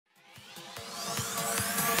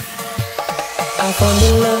I found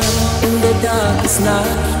the love in the darkest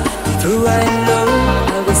night. Through high and low,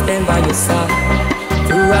 I will stand by your side.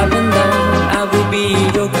 Through up and down, I will be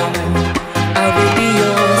your guide. I will be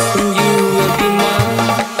yours and you will be mine.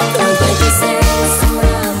 Tôi với cái xe sông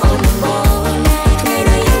lam on the wall. Ngày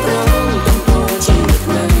nay em không từng cô chỉ một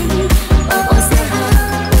mình. Ô sẽ hát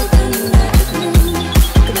tôi từng là đất mình.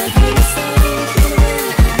 Cứ đã khi nó say tôi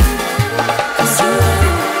đã cause you are.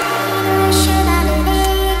 Should I live it?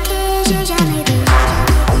 Should I live it?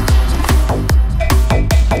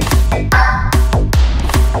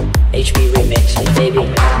 HB remix, baby.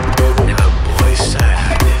 Now boy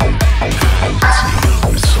sad.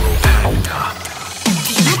 Seems so panda.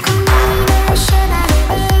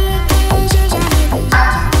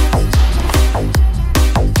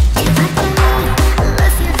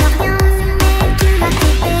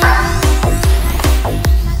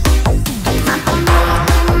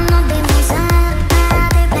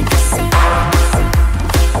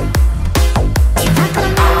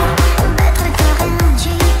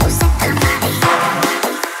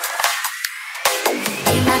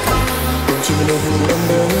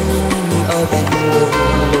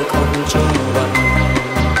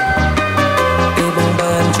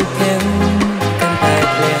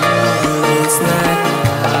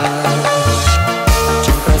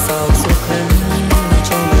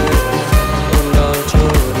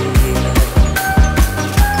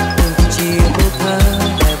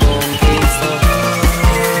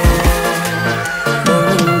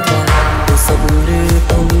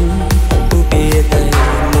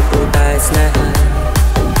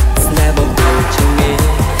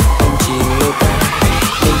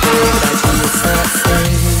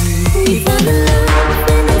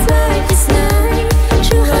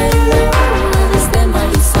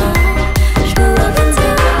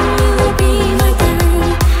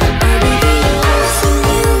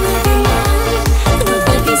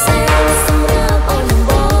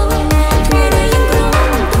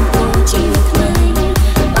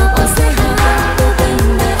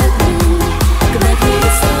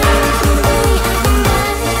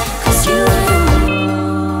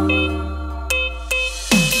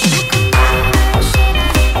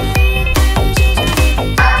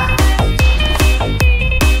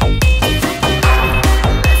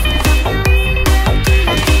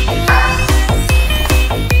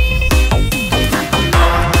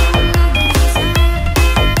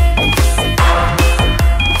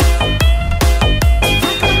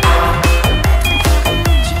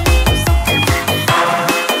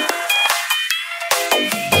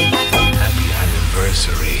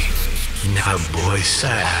 Now boy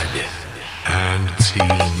sad and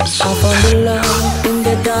seems so I found the love in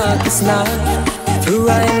the darkest night. Through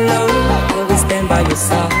high and low, I will stand by your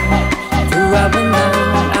side. Through up and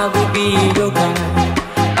down, I will be your guide.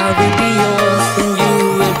 I will be yours and you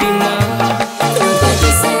will be mine. Tôi với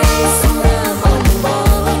cái xe sông lam on the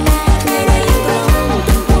wall. Ngày nay em không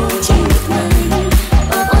từng cô chỉ một mình.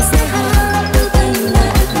 Ô sẽ hát tôi từng là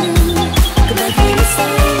đất mình. Cứ đã khi nó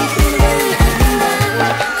say tôi đây anh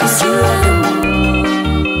đang. Cause you are the moon.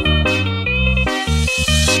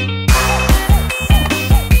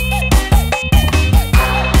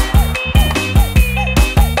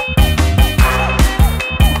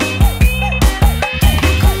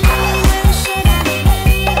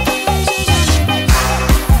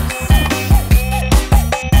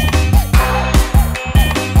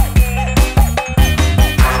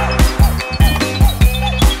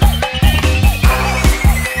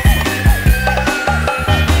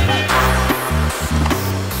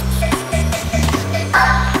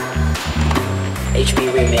 HB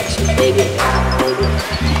remix, baby.